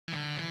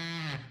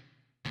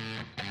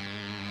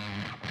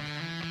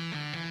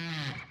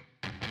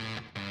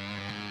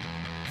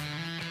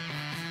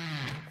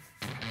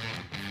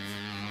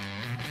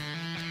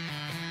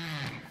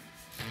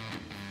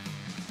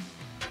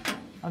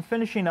I'm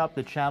finishing up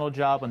the channel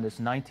job on this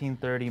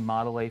 1930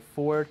 Model A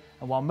Ford,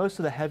 and while most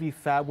of the heavy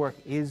fab work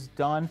is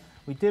done,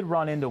 we did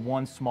run into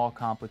one small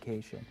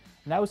complication.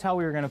 And that was how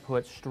we were going to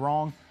put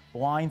strong,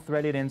 blind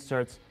threaded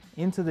inserts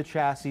into the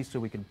chassis so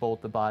we could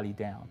bolt the body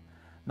down.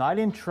 Now, I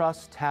didn't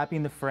trust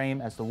tapping the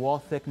frame as the wall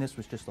thickness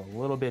was just a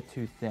little bit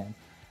too thin.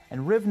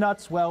 And riv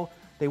nuts, well,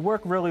 they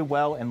work really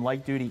well in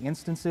light-duty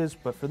instances,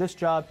 but for this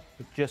job,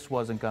 it just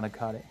wasn't going to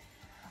cut it.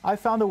 I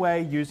found a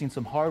way using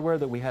some hardware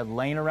that we had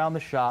laying around the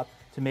shop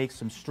to make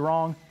some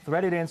strong,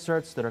 threaded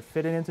inserts that are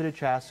fitted into the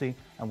chassis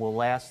and will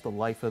last the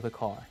life of the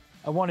car.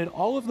 I wanted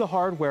all of the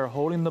hardware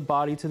holding the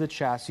body to the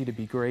chassis to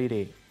be grade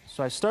 8.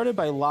 So I started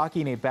by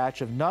locking a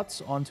batch of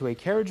nuts onto a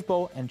carriage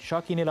bolt and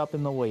chucking it up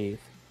in the lathe.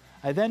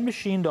 I then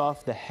machined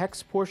off the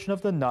hex portion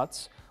of the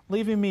nuts,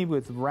 leaving me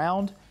with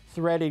round,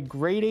 threaded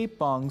grade 8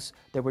 bungs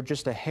that were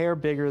just a hair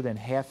bigger than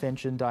 ½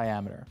 inch in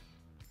diameter.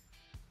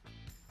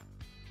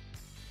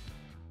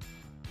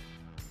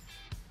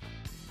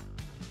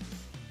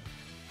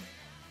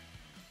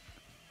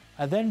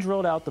 I then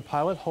drilled out the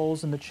pilot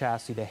holes in the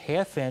chassis to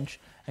 ½ inch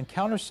and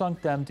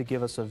countersunk them to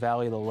give us a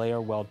valley to lay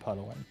our weld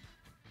puddle in.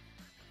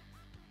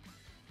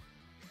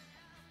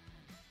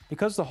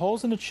 Because the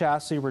holes in the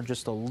chassis were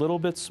just a little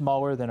bit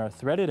smaller than our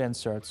threaded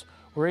inserts,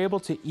 we're able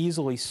to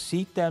easily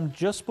seat them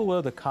just below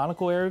the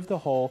conical area of the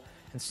hole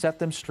and set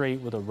them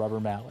straight with a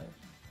rubber mallet.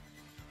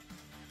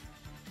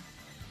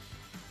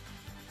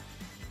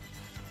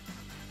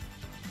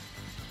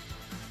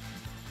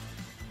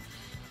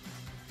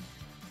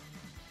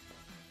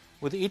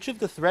 With each of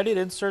the threaded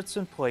inserts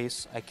in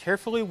place, I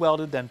carefully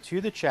welded them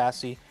to the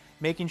chassis,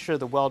 making sure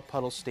the weld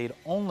puddle stayed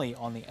only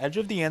on the edge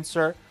of the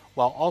insert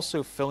while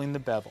also filling the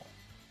bevel.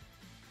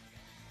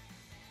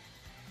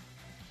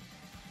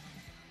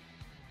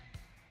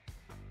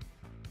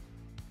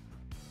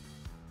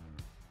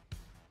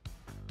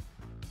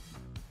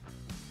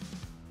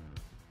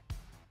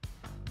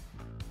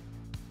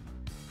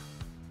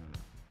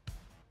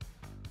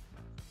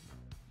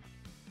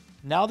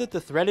 Now that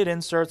the threaded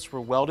inserts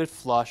were welded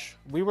flush,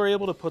 we were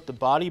able to put the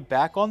body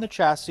back on the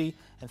chassis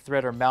and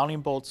thread our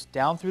mounting bolts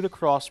down through the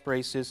cross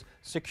braces,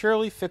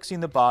 securely fixing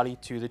the body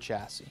to the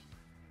chassis.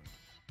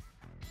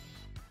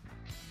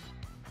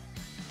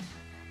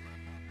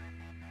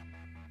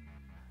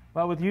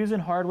 Well, with using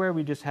hardware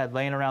we just had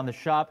laying around the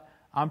shop,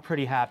 I'm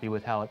pretty happy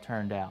with how it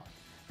turned out.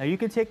 Now you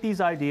can take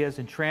these ideas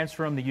and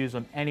transfer them to use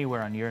them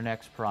anywhere on your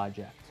next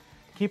project.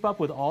 To keep up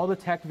with all the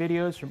tech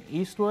videos from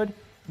Eastwood,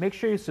 make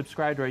sure you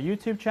subscribe to our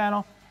YouTube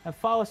channel and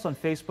follow us on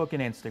Facebook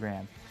and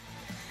Instagram.